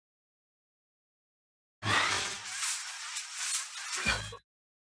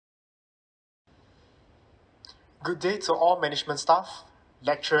Good day to all management staff,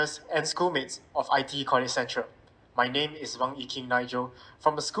 lecturers, and schoolmates of IT College Central. My name is Wang Nigel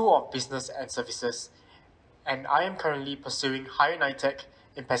from the School of Business and Services, and I am currently pursuing higher Nitec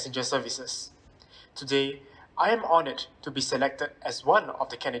in passenger services. Today, I am honored to be selected as one of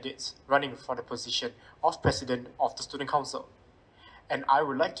the candidates running for the position of President of the Student Council, and I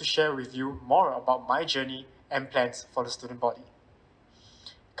would like to share with you more about my journey and plans for the student body.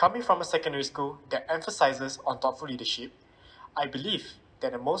 Coming from a secondary school that emphasizes on thoughtful leadership, I believe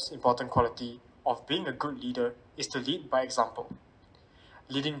that the most important quality of being a good leader is to lead by example.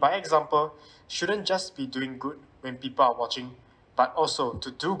 Leading by example shouldn't just be doing good when people are watching, but also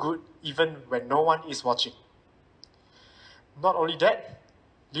to do good even when no one is watching. Not only that,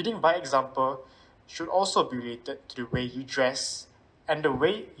 leading by example should also be related to the way you dress and the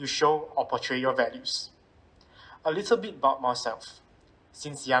way you show or portray your values. A little bit about myself.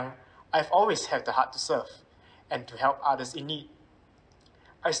 Since young, I've always had the heart to serve and to help others in need.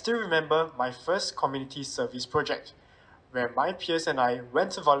 I still remember my first community service project, where my peers and I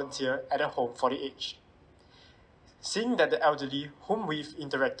went to volunteer at a home for the aged. Seeing that the elderly whom we've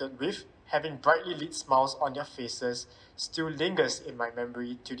interacted with having brightly lit smiles on their faces still lingers in my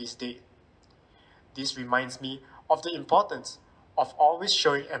memory to this day. This reminds me of the importance of always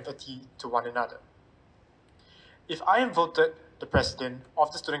showing empathy to one another. If I am voted the President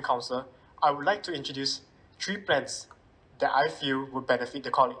of the Student Council, I would like to introduce 3 plans that I feel would benefit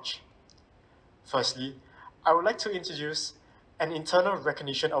the college. Firstly, I would like to introduce an internal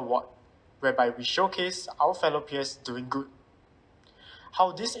recognition award whereby we showcase our fellow peers doing good.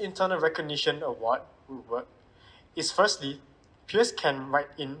 How this internal recognition award will work is firstly, peers can write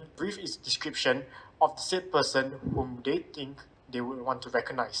in brief description of the said person whom they think they would want to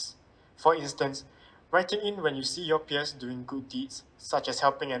recognize. For instance, writing in when you see your peers doing good deeds, such as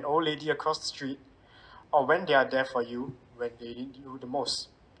helping an old lady across the street, or when they are there for you when they need you the most.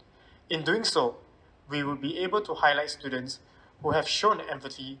 In doing so, we will be able to highlight students who have shown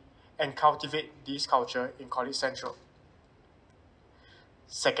empathy and cultivate this culture in College Central.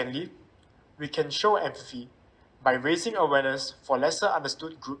 Secondly, we can show empathy by raising awareness for lesser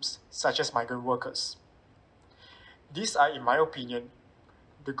understood groups such as migrant workers. These are, in my opinion,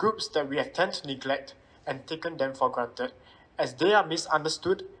 the groups that we have tend to neglect and taken them for granted as they are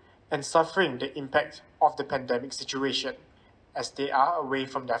misunderstood and suffering the impact of the pandemic situation as they are away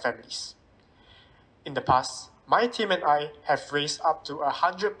from their families. In the past, my team and I have raised up to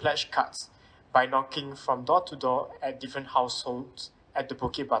 100 pledge cards by knocking from door to door at different households at the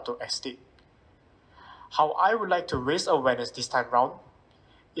Bukit Batok estate. How I would like to raise awareness this time round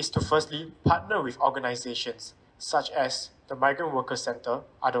is to firstly partner with organizations such as the Migrant Workers Center,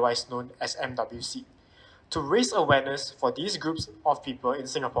 otherwise known as MWC, to raise awareness for these groups of people in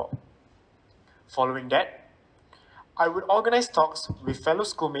Singapore. Following that, I would organize talks with fellow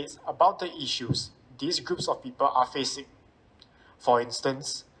schoolmates about the issues these groups of people are facing. For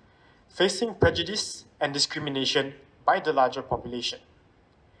instance, facing prejudice and discrimination by the larger population.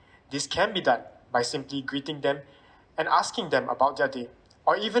 This can be done by simply greeting them and asking them about their day,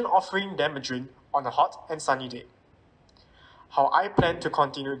 or even offering them a drink on a hot and sunny day. How I plan to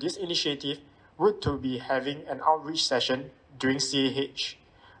continue this initiative would to be having an outreach session during CAH,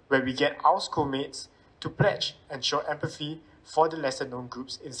 where we get our schoolmates to pledge and show empathy for the lesser known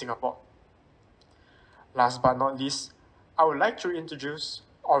groups in Singapore. Last but not least, I would like to introduce,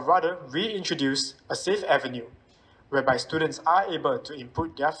 or rather reintroduce, a safe avenue, whereby students are able to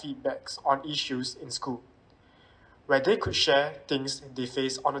input their feedbacks on issues in school, where they could share things they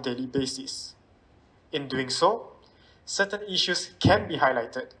face on a daily basis. In doing so, certain issues can be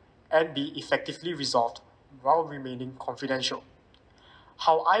highlighted and be effectively resolved while remaining confidential.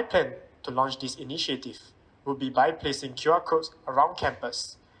 How I plan to launch this initiative will be by placing QR codes around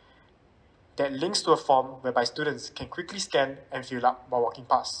campus that links to a form whereby students can quickly scan and fill up while walking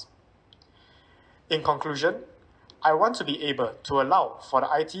past. In conclusion, I want to be able to allow for the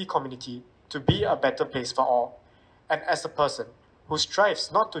IT community to be a better place for all, and as a person who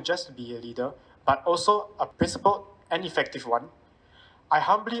strives not to just be a leader, but also a principled and effective one, I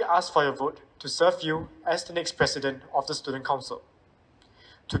humbly ask for your vote to serve you as the next President of the Student Council.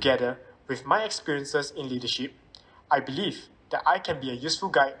 Together with my experiences in leadership, I believe that I can be a useful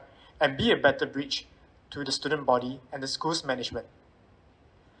guide and be a better bridge to the student body and the school's management.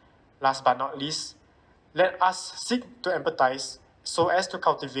 Last but not least, let us seek to empathize so as to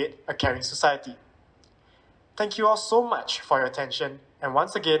cultivate a caring society. Thank you all so much for your attention, and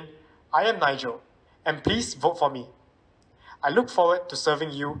once again, I am Nigel, and please vote for me. I look forward to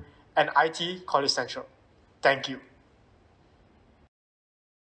serving you and IT College Central. Thank you.